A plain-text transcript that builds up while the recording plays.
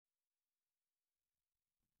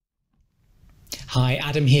Hi,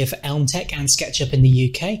 Adam here for Elm Tech and SketchUp in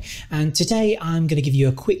the UK, and today I'm going to give you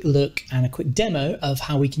a quick look and a quick demo of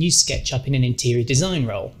how we can use SketchUp in an interior design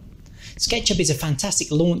role. SketchUp is a fantastic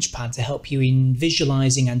launchpad to help you in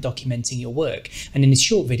visualizing and documenting your work, and in this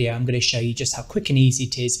short video I'm going to show you just how quick and easy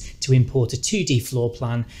it is to import a 2D floor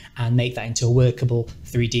plan and make that into a workable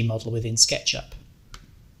 3D model within SketchUp.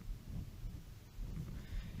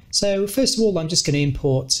 So first of all, I'm just going to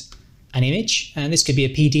import an image, and this could be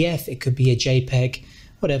a PDF, it could be a JPEG,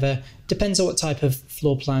 whatever. Depends on what type of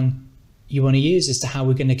floor plan you want to use as to how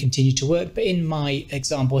we're going to continue to work. But in my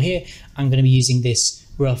example here, I'm going to be using this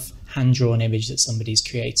rough hand-drawn image that somebody's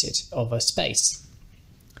created of a space.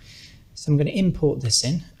 So I'm going to import this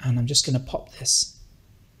in, and I'm just going to pop this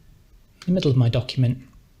in the middle of my document,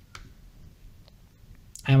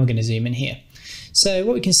 and we're going to zoom in here. So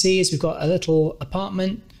what we can see is we've got a little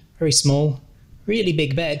apartment, very small, really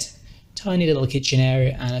big bed, tiny little kitchen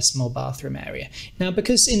area and a small bathroom area. Now,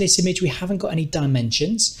 because in this image we haven't got any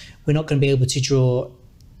dimensions, we're not going to be able to draw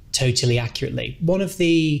totally accurately. One of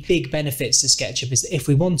the big benefits to SketchUp is that if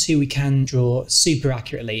we want to, we can draw super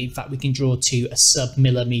accurately. In fact, we can draw to a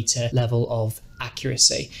sub-millimeter level of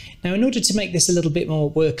accuracy. Now, in order to make this a little bit more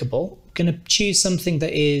workable, I'm going to choose something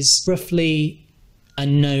that is roughly a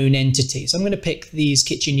known entity. So I'm going to pick these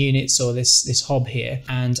kitchen units or this hob here,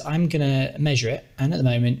 and I'm going to measure it. And at the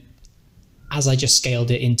moment, as I just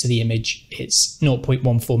scaled it into the image, it's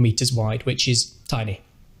 0.14 meters wide, which is tiny.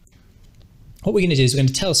 What we're going to do is we're going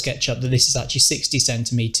to tell SketchUp that this is actually 60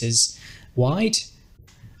 centimeters wide,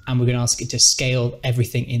 and we're going to ask it to scale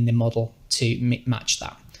everything in the model to match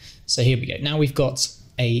that. So here we go. Now we've got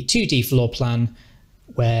a 2D floor plan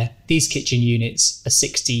where these kitchen units are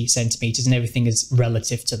 60 centimeters and everything is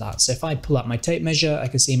relative to that. So if I pull out my tape measure, I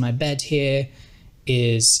can see my bed here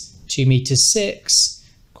is 2 meters 6.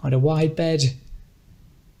 Quite a wide bed,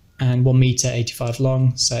 and 1 meter 85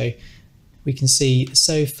 long. So we can see the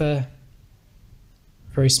sofa,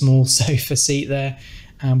 very small sofa seat there,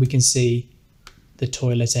 and we can see the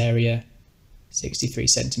toilet area, 63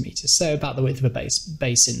 centimeters. So about the width of a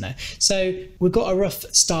basin there. So we've got a rough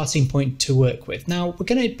starting point to work with. Now we're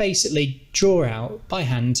going to basically draw out by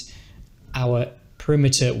hand our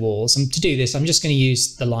perimeter walls, and to do this I'm just going to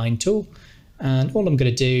use the line tool, and all I'm going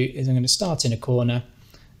to do is I'm going to start in a corner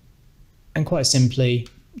and quite simply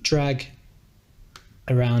drag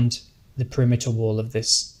around the perimeter wall of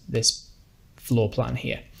this floor plan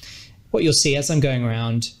here. What you'll see as I'm going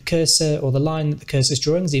around, the cursor or the line that the cursor is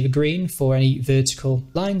drawing is either green for any vertical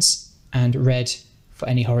lines and red for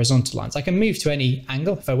any horizontal lines. I can move to any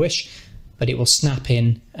angle if I wish, but it will snap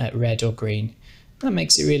in at red or green. That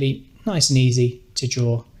makes it really nice and easy to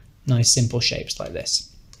draw nice simple shapes like this.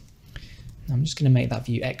 I'm just going to make that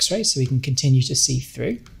view X-ray so we can continue to see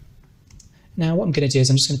through. Now what I'm going to do is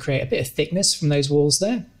I'm just going to create a bit of thickness from those walls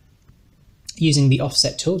there. Using the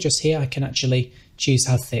offset tool just here, I can actually choose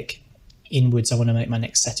how thick inwards I want to make my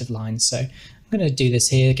next set of lines. So I'm going to do this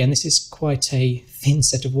here. Again, this is quite a thin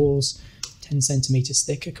set of walls, 10 centimeters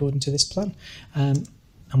thick according to this plan, and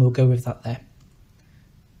we'll go with that there.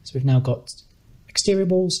 So we've now got exterior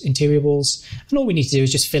walls, interior walls, and all we need to do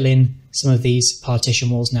is just fill in some of these partition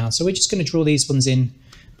walls now. So we're just going to draw these ones in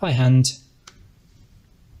by hand.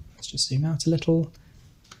 Just zoom out a little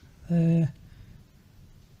there.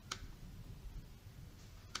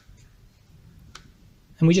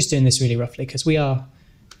 And we're just doing this really roughly because we are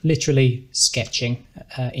literally sketching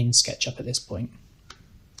in SketchUp at this point.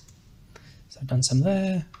 So I've done some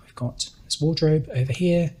there. We've got this wardrobe over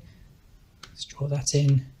here. Let's draw that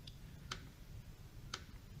in.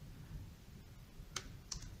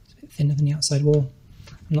 It's a bit thinner than the outside wall.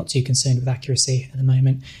 I'm not too concerned with accuracy at the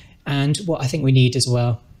moment. And what I think we need as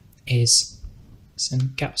well is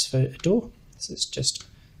some gaps for a door. So let's just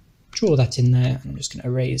draw that in there. I'm just going to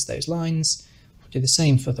erase those lines. We'll do the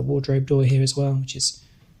same for the wardrobe door here as well, which is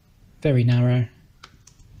very narrow.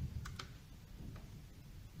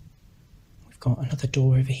 We've got another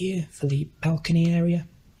door over here for the balcony area,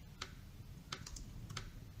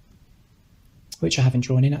 which I haven't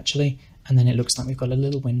drawn in actually. And then it looks like we've got a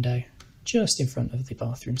little window just in front of the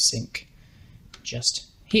bathroom sink, just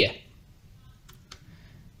here.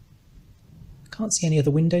 Can't see any other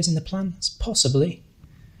windows in the plan. It's possibly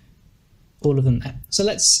all of them there. So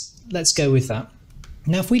let's go with that.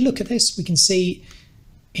 Now if we look at this, we can see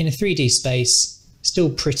in a 3D space still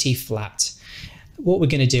pretty flat. What we're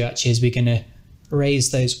going to do actually is we're going to raise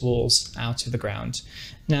those walls out of the ground.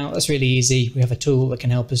 Now that's really easy. We have a tool that can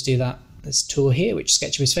help us do that. This tool here, which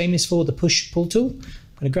SketchUp is famous for, the push-pull tool. I'm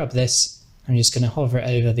going to grab this. I'm just going to hover it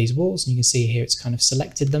over these walls, and you can see here it's kind of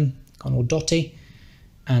selected them, gone all dotty.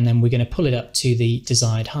 and then we're going to pull it up to the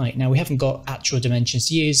desired height. Now we haven't got actual dimensions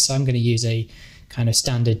to use, so I'm going to use a kind of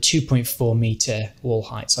standard 2.4 meter wall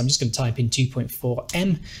height. So I'm just going to type in 2.4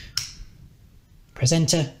 m, press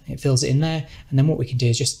enter, it fills it in there, and then what we can do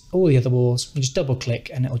is just all the other walls, we just double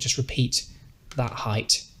click and it'll just repeat that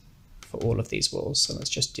height for all of these walls. So let's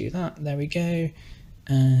just do that, there we go,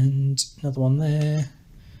 and another one there,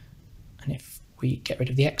 and if we get rid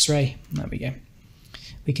of the x-ray, there we go.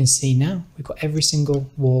 We can see now we've got every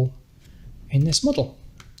single wall in this model.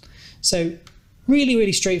 So really,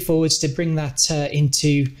 really straightforward to bring that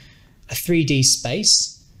into a 3D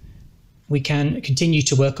space. We can continue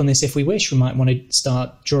to work on this if we wish. We might want to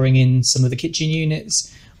start drawing in some of the kitchen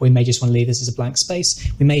units, or we may just want to leave this as a blank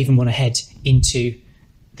space. We may even want to head into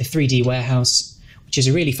the 3D warehouse, which is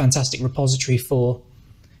a really fantastic repository for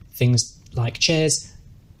things like chairs,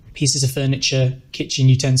 pieces of furniture, kitchen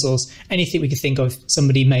utensils, anything we could think of,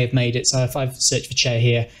 somebody may have made it. So if I've searched for chair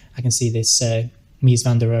here, I can see this Mies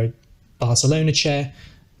van der Rohe Barcelona chair.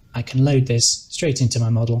 I can load this straight into my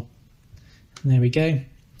model. And there we go.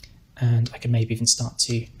 And I can maybe even start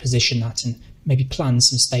to position that and maybe plan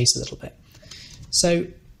some space a little bit. So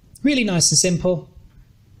really nice and simple.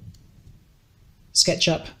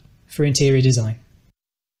 SketchUp for interior design.